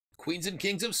Queens and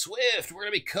Kings of Swift, we're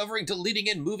going to be covering deleting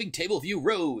and moving table view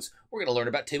rows. We're going to learn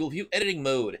about table view editing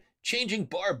mode, changing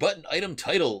bar button item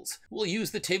titles. We'll use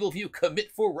the table view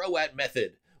commit forRowAt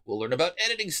method. We'll learn about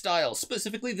editing style,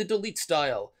 specifically the delete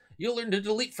style. You'll learn to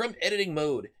delete from editing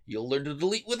mode. You'll learn to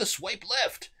delete with a swipe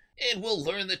left. And we'll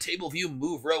learn the table view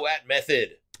moveRowAt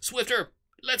method. Swifter,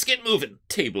 let's get moving.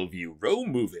 Table view row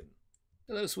moving.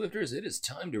 Hello Swifters, it is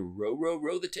time to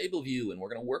row the table view, and we're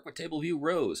going to work with table view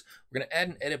rows. We're going to add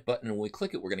an edit button, and when we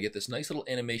click it, we're going to get this nice little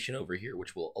animation over here,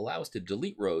 which will allow us to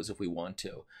delete rows if we want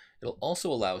to. It'll also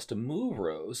allow us to move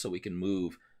rows, so we can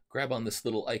grab on this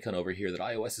little icon over here that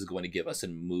iOS is going to give us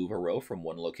and move a row from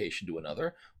one location to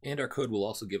another. And our code will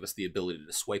also give us the ability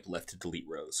to swipe left to delete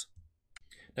rows.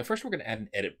 Now first we're going to add an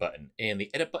edit button, and the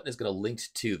edit button is going to link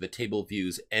to the table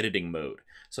view's editing mode.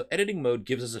 So editing mode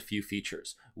gives us a few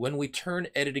features. When we turn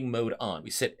editing mode on, we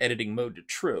set editing mode to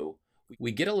true,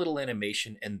 we get a little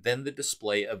animation and then the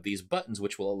display of these buttons,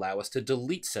 which will allow us to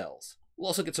delete cells. We'll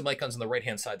also get some icons on the right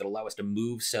hand side that allow us to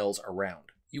move cells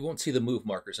around. You won't see the move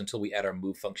markers until we add our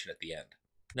move function at the end.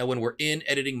 Now when we're in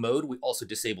editing mode, we also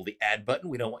disable the add button.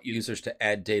 We don't want users to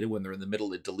add data when they're in the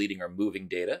middle of deleting or moving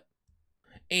data.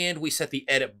 And we set the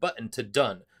edit button to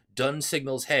done. Done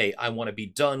signals, hey, I want to be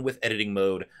done with editing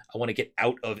mode. I want to get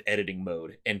out of editing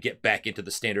mode and get back into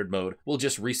the standard mode. We'll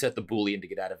just reset the Boolean to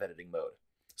get out of editing mode.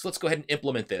 So let's go ahead and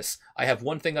implement this. I have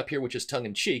one thing up here which is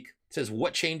tongue-in-cheek. It says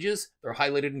what changes? They're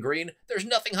highlighted in green. There's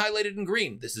nothing highlighted in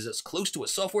green. This is as close to a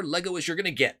software Lego as you're going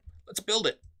to get. Let's build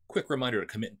it. Quick reminder to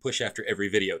commit and push after every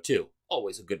video too.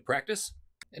 Always a good practice.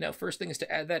 And now first thing is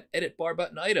to add that edit bar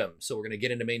button item. So we're going to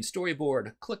get into main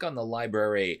storyboard, click on the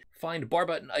library, find bar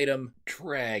button item,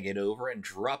 drag it over and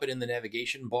drop it in the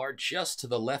navigation bar just to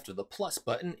the left of the plus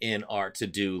button in our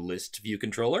to-do list view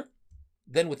controller.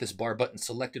 Then with this bar button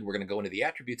selected, we're going to go into the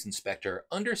attributes inspector.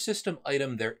 Under system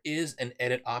item, there is an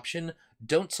edit option.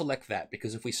 Don't select that,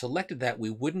 because if we selected that, we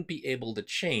wouldn't be able to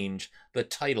change the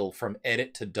title from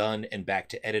edit to done and back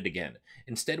to edit again.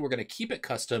 Instead, we're going to keep it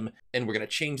custom and we're going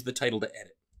to change the title to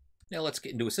edit. Now let's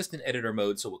get into assistant editor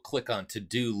mode, so we'll click on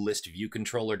to-do list view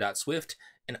controller.swift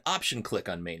and option click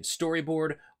on main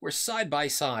storyboard. We're side by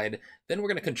side. Then we're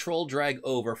going to control drag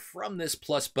over from this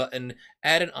plus button,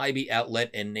 add an IB outlet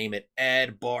and name it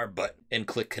add bar button and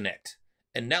click connect.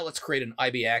 And now let's create an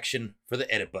IB action for the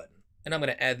edit button. And I'm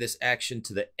going to add this action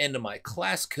to the end of my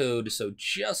class code, so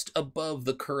just above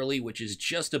the curly, which is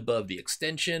just above the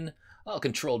extension. I'll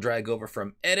control drag over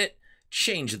from edit,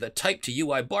 change the type to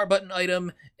UI bar button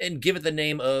item, and give it the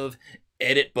name of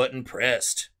edit button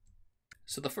pressed.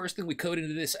 So the first thing we code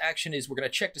into this action is we're going to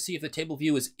check to see if the table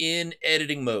view is in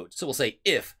editing mode. So we'll say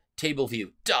if table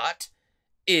view dot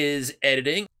is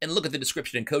editing, and look at the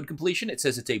description and code completion. It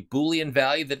says it's a Boolean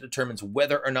value that determines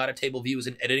whether or not a table view is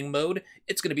in editing mode.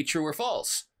 It's going to be true or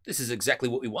false. This is exactly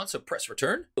what we want, so press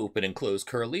return. Open and close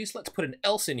curlies. Let's put an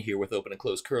else in here with open and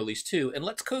close curlies too, and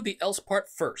let's code the else part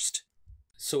first.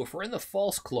 So if we're in the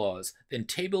false clause, then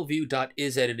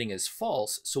tableView.isEditing is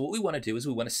false. So what we want to do is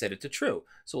we want to set it to true.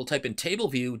 So we'll type in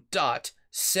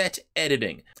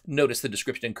tableView.setEditing. Notice the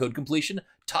description and code completion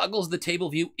toggles the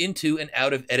table view into and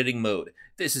out of editing mode.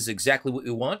 This is exactly what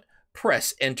we want.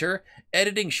 Press enter.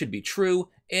 Editing should be true.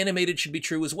 Animated should be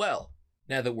true as well.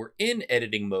 Now that we're in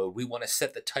editing mode, we want to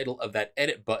set the title of that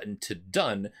edit button to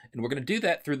done, and we're going to do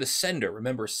that through the sender.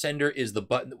 Remember, sender is the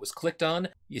button that was clicked on.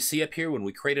 You see up here when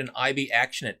we create an IB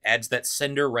action, it adds that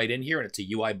sender right in here, and it's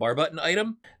a UI bar button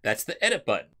item. That's the edit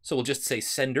button. So we'll just say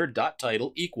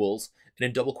sender.title equals, and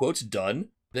in double quotes, done.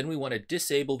 Then we want to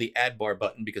disable the add bar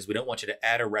button because we don't want you to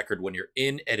add a record when you're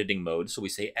in editing mode. So we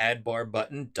say add bar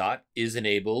button dot is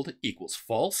enabled equals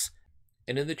false.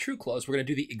 And in the true clause, we're going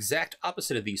to do the exact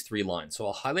opposite of these three lines. So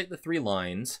I'll highlight the three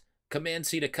lines,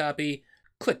 Command-C to copy,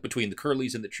 click between the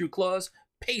curlies and the true clause,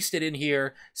 paste it in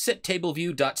here, set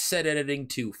tableView.setEditing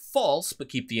to false, but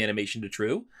keep the animation to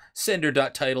true.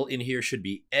 Sender.title in here should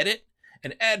be edit,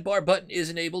 and add bar button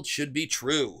is enabled should be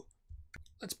true.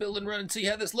 Let's build and run and see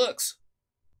how this looks.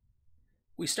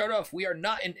 We start off, we are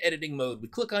not in editing mode. We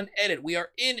click on edit. We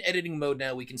are in editing mode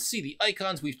now. We can see the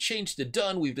icons. We've changed to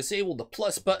done. We've disabled the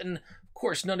plus button. Of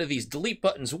course, none of these delete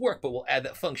buttons work, but we'll add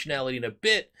that functionality in a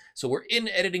bit. So we're in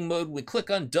editing mode. When we click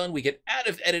on done, we get out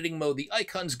of editing mode. The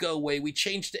icons go away. We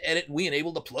change to edit, and we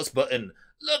enable the plus button.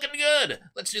 Looking good.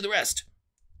 Let's do the rest.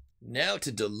 Now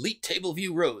to delete table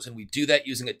view rows, and we do that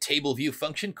using a table view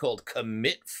function called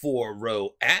commit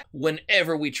forRowAt.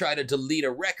 Whenever we try to delete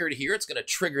a record here, it's going to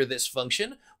trigger this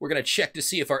function. We're going to check to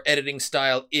see if our editing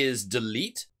style is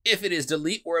delete. If it is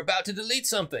delete, we're about to delete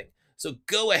something. So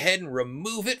go ahead and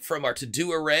remove it from our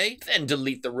to-do array, then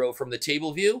delete the row from the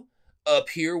table view. Up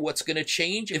here, what's going to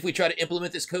change if we try to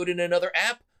implement this code in another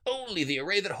app? Only the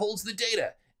array that holds the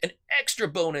data. An extra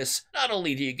bonus, not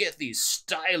only do you get these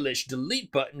stylish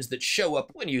delete buttons that show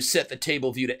up when you set the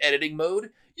table view to editing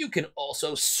mode, you can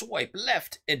also swipe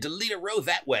left and delete a row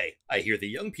that way. I hear the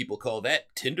young people call that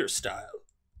Tinder style.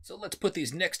 So let's put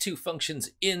these next two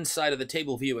functions inside of the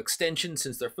table view extension.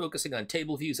 Since they're focusing on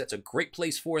table views, that's a great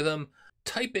place for them.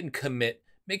 Type in commit.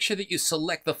 Make sure that you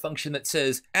select the function that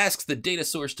says asks the data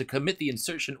source to commit the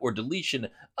insertion or deletion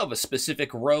of a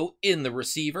specific row in the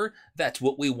receiver. That's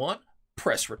what we want.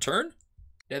 Press return.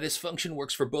 Now this function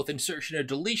works for both insertion and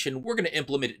deletion. We're going to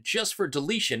implement it just for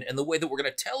deletion, and the way that we're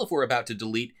going to tell if we're about to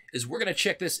delete is we're going to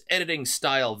check this editing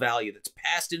style value that's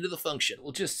passed into the function.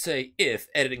 We'll just say if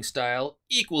editing style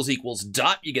equals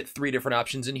dot. You get three different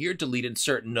options in here: delete,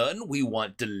 insert, none. We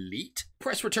want delete.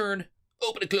 Press return,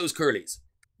 open and close curlies.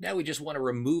 Now we just want to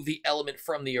remove the element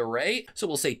from the array, so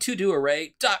we'll say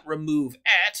toDoArray dot remove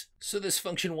at. So this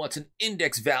function wants an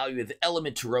index value of the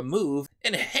element to remove,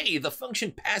 and hey, the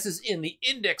function passes in the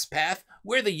index path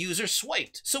where the user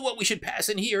swiped. So what we should pass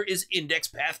in here is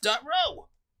indexPath.row.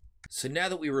 So now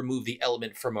that we remove the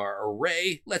element from our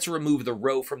array, let's remove the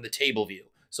row from the table view.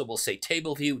 So we'll say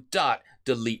tableView dot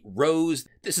delete rows.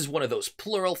 This is one of those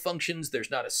plural functions.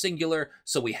 There's not a singular,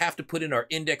 so we have to put in our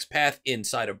index path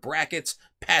inside of brackets,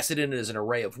 pass it in as an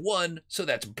array of 1. So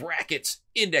that's brackets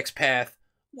index path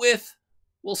with,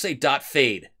 we'll say dot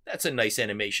fade. That's a nice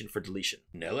animation for deletion.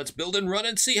 Now let's build and run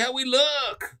and see how we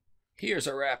look. Here's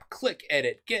our app. Click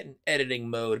edit, get in editing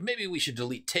mode. Maybe we should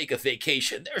delete take a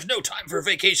vacation. There's no time for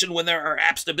vacation when there are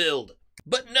apps to build.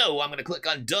 But no, I'm going to click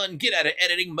on done, get out of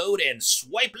editing mode, and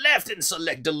swipe left and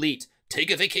select delete.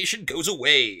 Take a vacation goes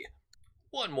away.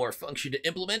 One more function to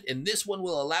implement, and this one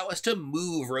will allow us to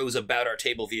move rows about our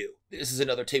table view. This is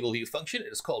another table view function.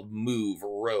 It is called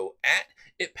moveRowAt.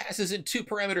 It passes in two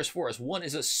parameters for us. One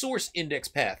is a source index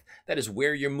path. That is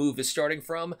where your move is starting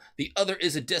from. The other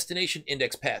is a destination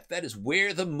index path. That is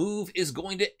where the move is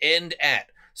going to end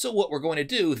at. So what we're going to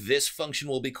do, this function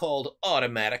will be called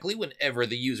automatically whenever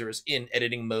the user is in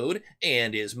editing mode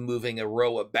and is moving a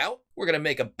row about. We're going to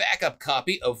make a backup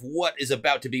copy of what is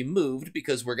about to be moved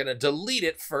because we're going to delete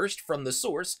it first from the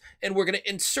source and we're going to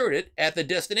insert it at the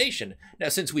destination. Now,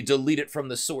 since we delete it from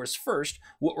the source first,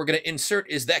 what we're going to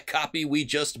insert is that copy we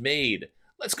just made.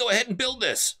 Let's go ahead and build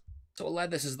this. So I'll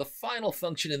add this as the final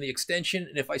function in the extension,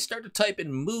 and if I start to type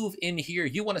in move in here,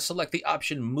 you want to select the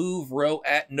option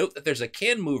moveRowAt. Note that there's a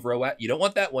can moveRowAt. You don't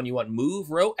want that one, you want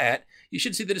moveRowAt. You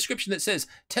should see the description that says,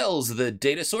 tells the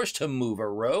data source to move a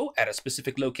row at a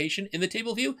specific location in the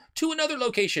table view to another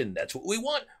location. That's what we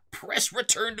want. Press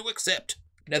return to accept.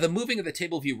 Now the moving of the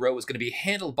table view row is going to be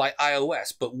handled by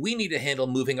iOS, but we need to handle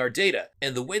moving our data.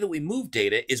 And the way that we move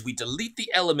data is we delete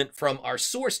the element from our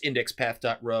source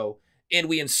indexPath.row and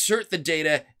we insert the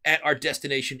data at our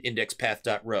destination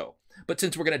indexPath.row. But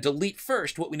since we're going to delete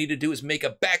first, what we need to do is make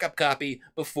a backup copy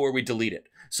before we delete it.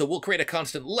 So we'll create a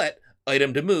constant let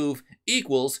item to move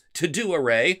equals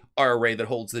toDoArray, our array that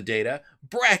holds the data,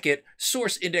 bracket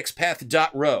source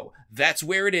indexPath.row. That's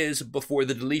where it is before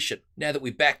the deletion. Now that we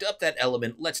backed up that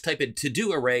element, let's type in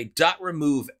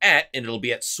toDoArray.removeAt, and it'll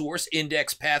be at source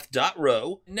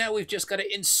indexPath.row. Now we've just got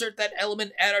to insert that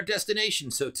element at our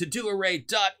destination. So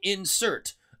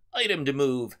toDoArray.insert item to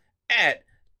move at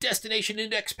destination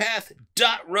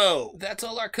indexPath.row. That's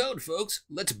all our code, folks.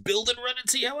 Let's build and run and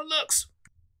see how it looks.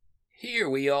 Here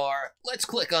we are. Let's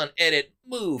click on edit,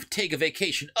 move, take a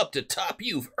vacation up to top.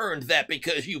 You've earned that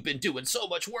because you've been doing so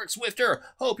much work, Swifter.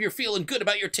 Hope you're feeling good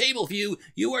about your table view.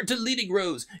 You are deleting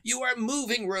rows. You are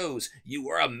moving rows. You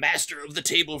are a master of the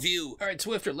table view. All right,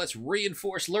 Swifter, let's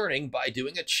reinforce learning by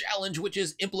doing a challenge, which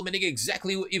is implementing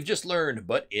exactly what you've just learned,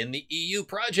 but in the EU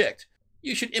project.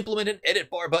 You should implement an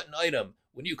edit bar button item.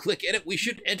 When you click edit, we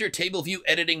should enter table view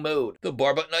editing mode. The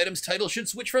bar button item's title should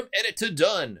switch from edit to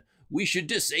done. We should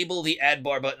disable the add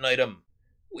bar button item.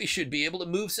 We should be able to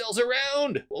move cells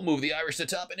around. We'll move the Irish to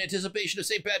top in anticipation of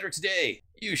St. Patrick's Day.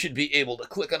 You should be able to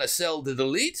click on a cell to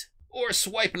delete or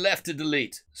swipe left to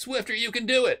delete. Swifter, you can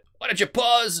do it. Why don't you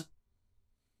pause?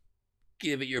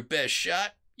 Give it your best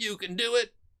shot. You can do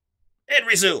it. And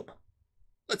resume.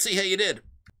 Let's see how you did.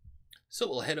 So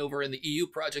we'll head over in the EU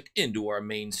project into our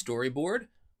main storyboard.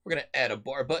 We're going to add a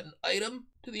bar button item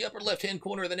to the upper left-hand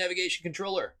corner of the navigation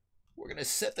controller. We're going to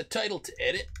set the title to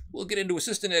edit. We'll get into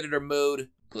assistant editor mode,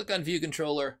 click on view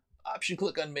controller, option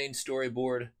click on main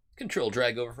storyboard, control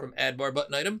drag over from add bar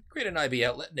button item, create an IB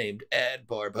outlet named add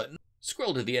bar button,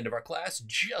 scroll to the end of our class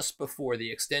just before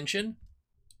the extension,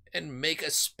 and make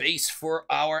a space for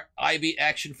our IB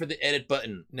action for the edit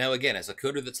button. Now again, as a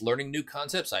coder that's learning new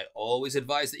concepts, I always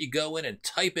advise that you go in and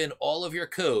type in all of your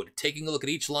code, taking a look at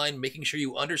each line, making sure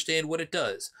you understand what it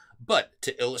does. But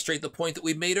to illustrate the point that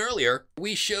we made earlier,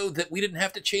 we showed that we didn't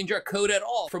have to change our code at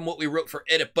all from what we wrote for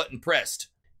edit button pressed.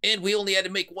 And we only had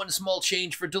to make one small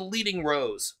change for deleting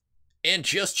rows, and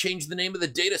just change the name of the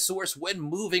data source when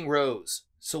moving rows.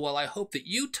 So while I hope that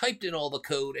you typed in all the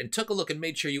code and took a look and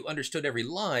made sure you understood every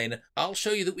line, I'll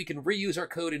show you that we can reuse our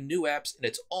code in new apps and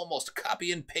it's almost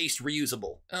copy and paste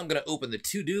reusable. I'm going to open the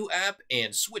To-Do app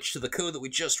and switch to the code that we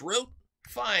just wrote.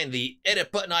 Find the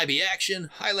edit button IB action,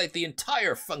 highlight the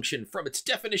entire function from its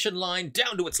definition line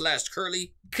down to its last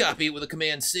curly, copy it with a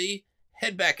Command C,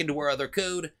 head back into our other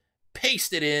code,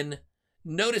 paste it in.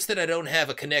 Notice that I don't have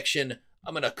a connection.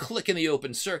 I'm going to click in the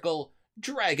open circle,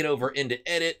 drag it over into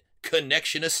edit,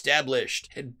 connection established.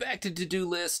 Head back to to-do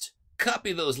list,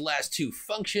 copy those last two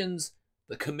functions,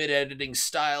 the commit editing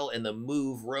style and the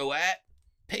moveRowAt,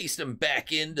 paste them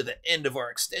back into the end of our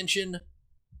extension.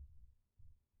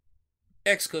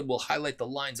 Xcode will highlight the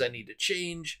lines I need to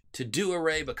change. To-do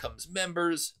array becomes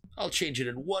members. I'll change it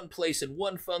in one place in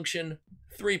one function,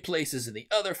 3 places in the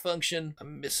other function.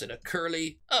 I'm missing a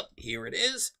curly. Oh, here it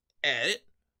is. Add it.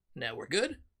 Now we're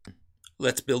good.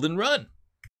 Let's build and run.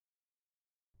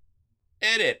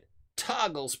 Edit.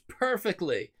 Toggles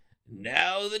perfectly.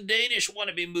 Now the Danish want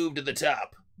to be moved to the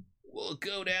top. We'll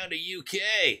go down to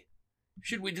UK.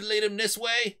 Should we delete them this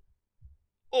way?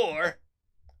 Or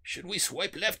should we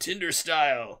swipe left Tinder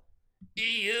style?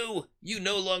 EU, you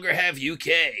no longer have UK.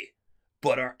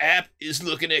 But our app is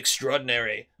looking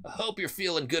extraordinary. I hope you're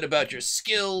feeling good about your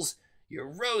skills. Your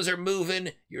rows are moving.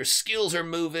 Your skills are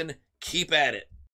moving. Keep at it.